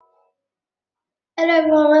Hello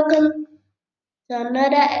everyone, welcome to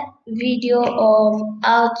another video of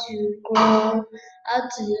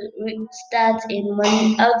start a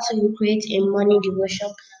money, how to create a money devotion.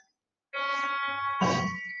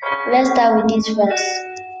 Let's start with this verse.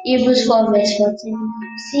 Hebrews 4 verse 14.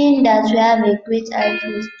 Seeing that we have a great high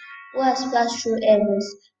priest who has passed through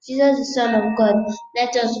heavens, Jesus the Son of God,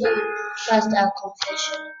 let us hold fast our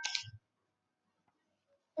confession.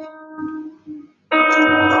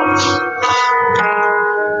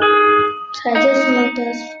 So I just want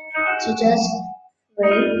us to just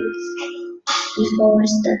pray before we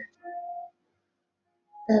start.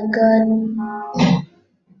 That God,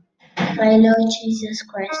 my Lord Jesus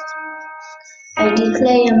Christ, I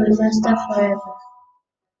declare you my master forever,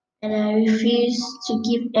 and I refuse to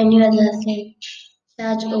give any other thing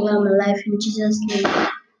charge over my life in Jesus' name.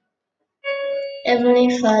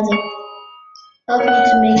 Heavenly Father, help me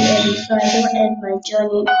to make heaven so I don't end my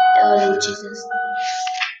journey hell in Jesus' name.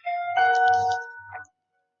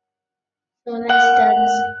 So let's start.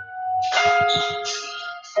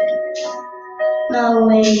 Now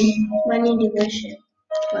money devotion.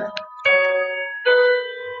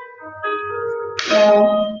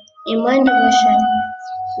 Now, in money devotion,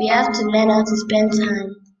 we have to learn how to spend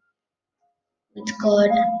time with God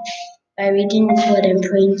by reading His word and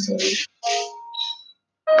praying to Him.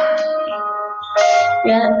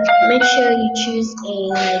 Yeah, make sure you choose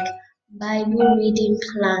a Bible reading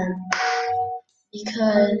plan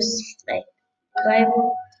because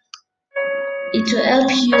Bible it will help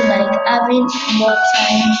you having more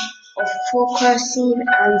time of focusing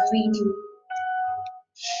and reading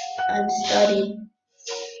and studying.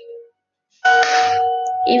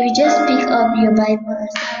 If you just pick up your Bible and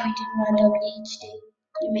start reading randomly each day,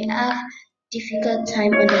 you may have difficult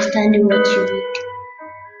time understanding what you read.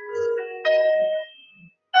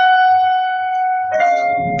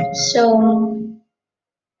 So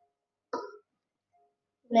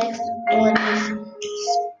next one is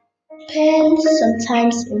spend some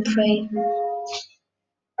time in prayer.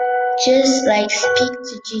 Just speak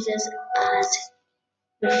to Jesus as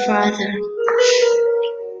your Father.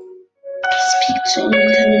 Speak to Him,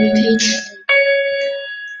 communicate with Him.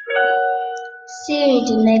 See you in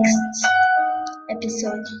the next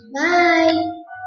episode. Bye.